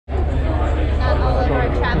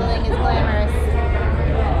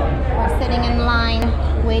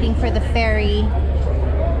for the ferry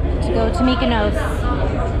to go to Mykonos.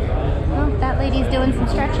 Oh, that lady's doing some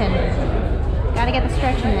stretching. Gotta get the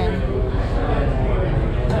stretching in.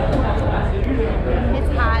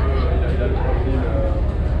 It's hot.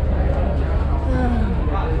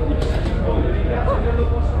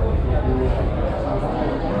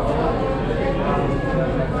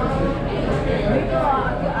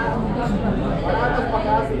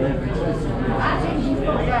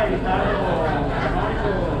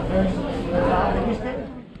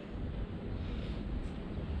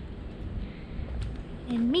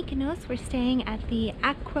 In Mykonos, we're staying at the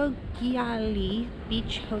Acrogiali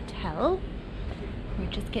Beach Hotel. We're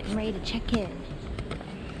just getting ready to check in.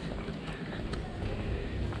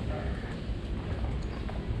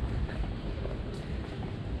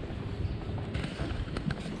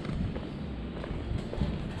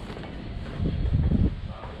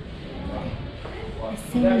 As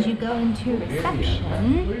soon as you go into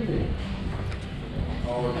reception,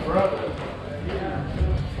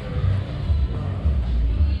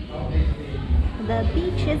 the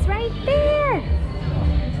beach is right there.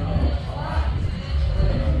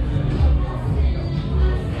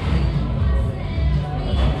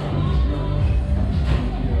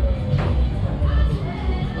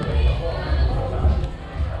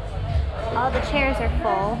 All the chairs are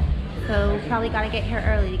full, so we probably gotta get here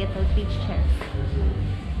early to get those beach chairs.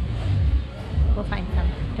 We'll find some,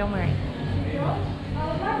 don't worry.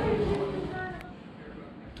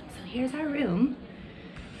 So here's our room,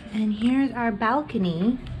 and here's our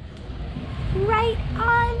balcony right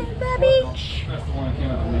on the beach. That's the one that came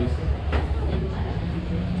with the lease.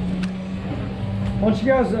 Why don't you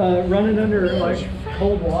guys run it under like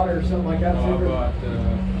cold water or something like that?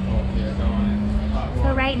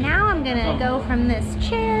 So right now I'm gonna go from this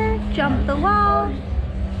chair, jump the wall,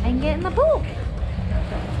 and get in the pool.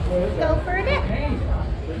 Go for a dip.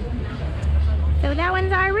 So that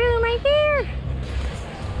one's our room right there.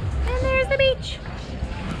 And there's the beach.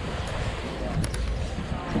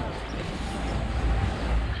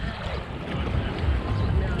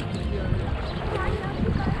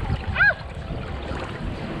 Ow!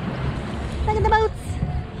 Look at the boats.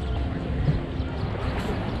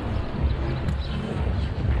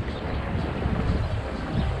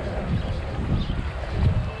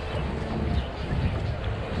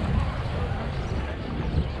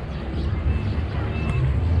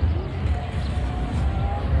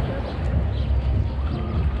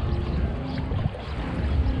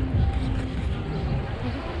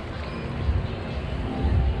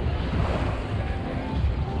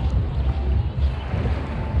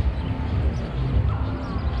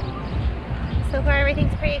 So far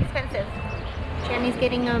everything's pretty expensive. Jeremy's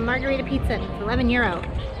getting a margarita pizza, it's 11 euro.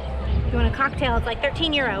 If you want a cocktail, it's like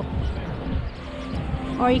 13 euro.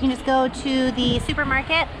 Or you can just go to the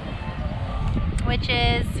supermarket, which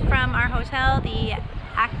is from our hotel, the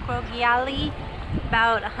Acrogiali.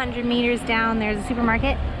 About 100 meters down, there's a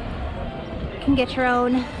supermarket. You can get your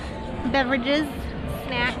own beverages,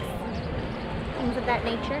 snacks, things of that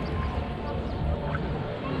nature.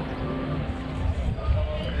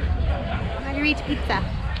 Margarita pizza,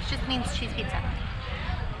 which just means cheese pizza.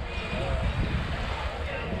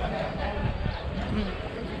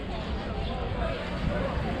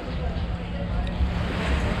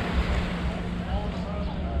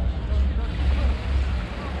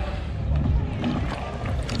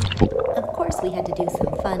 Of course, we had to do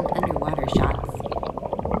some fun underwater shots.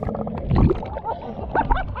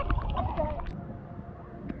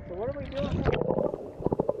 So what are we doing?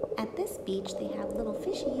 At this beach, they have little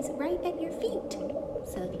fishies right at your feet.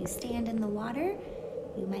 So if you stand in the water,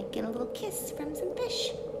 you might get a little kiss from some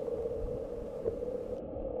fish.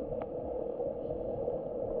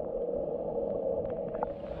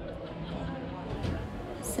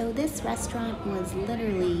 So this restaurant was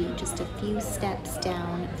literally just a few steps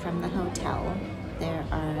down from the hotel. There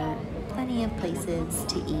are plenty of places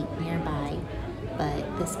to eat nearby,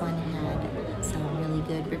 but this one had some really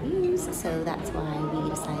good reviews, so that's why we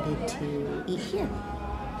decided to eat here.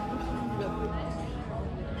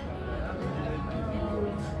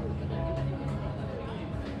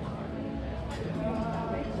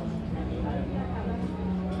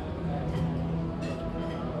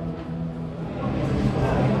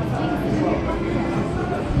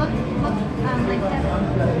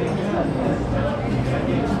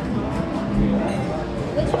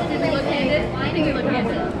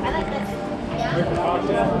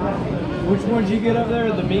 Which one did you get up there?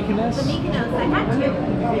 The Mykonos? The Mykonos, I had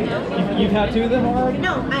two. You've had two of them already?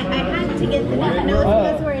 No, I had to get the Mykonos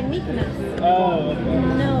because we're in Mykonos. Oh, okay.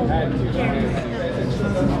 No,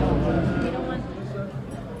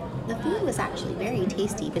 The food was actually very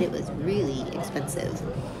tasty, but it was really expensive.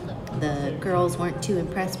 The girls weren't too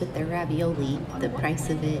impressed with their ravioli, the price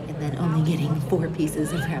of it, and then only getting 4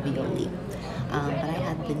 pieces of ravioli. But I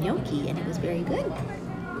had the gnocchi and it was very good.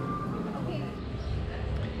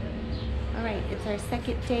 All right, it's our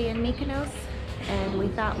second day in Mykonos, and we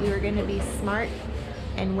thought we were gonna be smart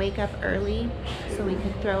and wake up early so we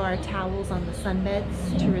could throw our towels on the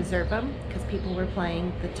sunbeds to reserve them, because people were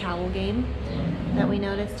playing the towel game that we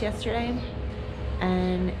noticed yesterday.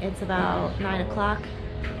 And it's about 9 o'clock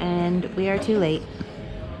and we are too late.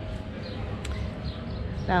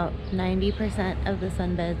 About 90% of the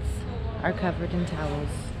sunbeds are covered in towels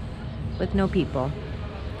with no people,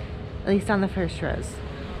 at least on the first rows.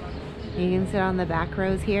 You can sit on the back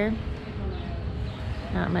rows here.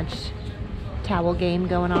 Not much towel game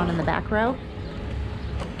going on in the back row,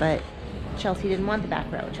 but Chelsea didn't want the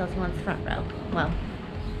back row. Chelsea wants the front row. Well,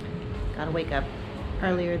 gotta wake up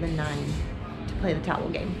earlier than 9 to play the towel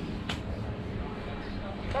game.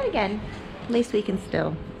 But again, at least we can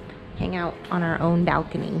still hang out on our own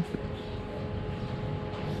balcony.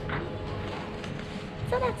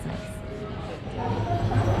 So that's nice.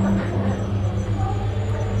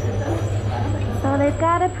 So they've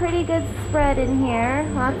got a pretty good spread in here.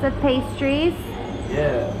 Lots of pastries.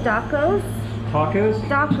 Yeah. Tacos. Tacos?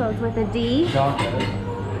 Tacos with a D. Tacos.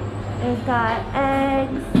 They've got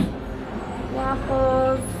eggs,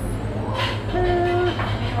 waffles, food,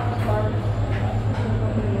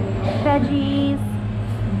 veggies,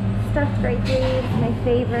 stuffed grape leaves, my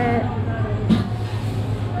favorite.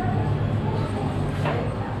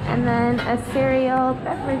 And then a cereal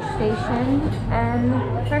beverage station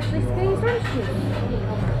and freshly squeezed orange juice.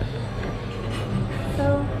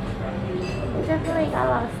 So they definitely got a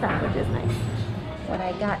lot of stuff, which is nice. What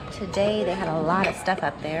I got today, they had a lot of stuff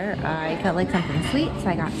up there. I felt like something sweet, so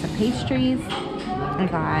I got some pastries. I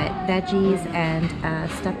got veggies and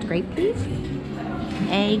stuffed grape leaves,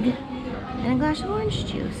 egg, and a glass of orange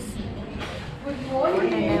juice.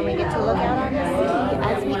 And then we get to look out on the sea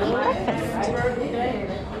as we eat breakfast.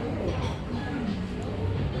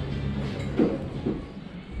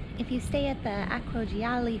 If you stay at the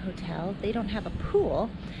Acrogiali hotel, they don't have a pool,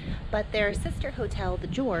 but their sister hotel, the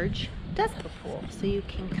George, does have a pool. So you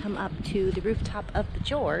can come up to the rooftop of the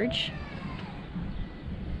George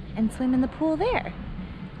and swim in the pool there.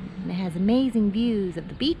 And it has amazing views of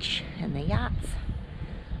the beach and the yachts.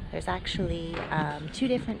 There's actually 2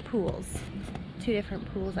 different pools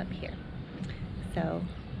up here. So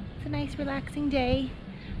it's a nice relaxing day.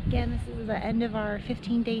 Again, this is the end of our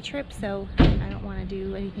 15-day trip, so I don't want to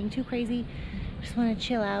do anything too crazy. Just want to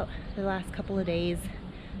chill out the last couple of days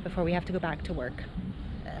before we have to go back to work.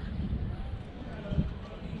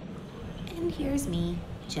 And here's me,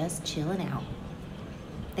 just chilling out.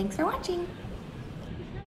 Thanks for watching.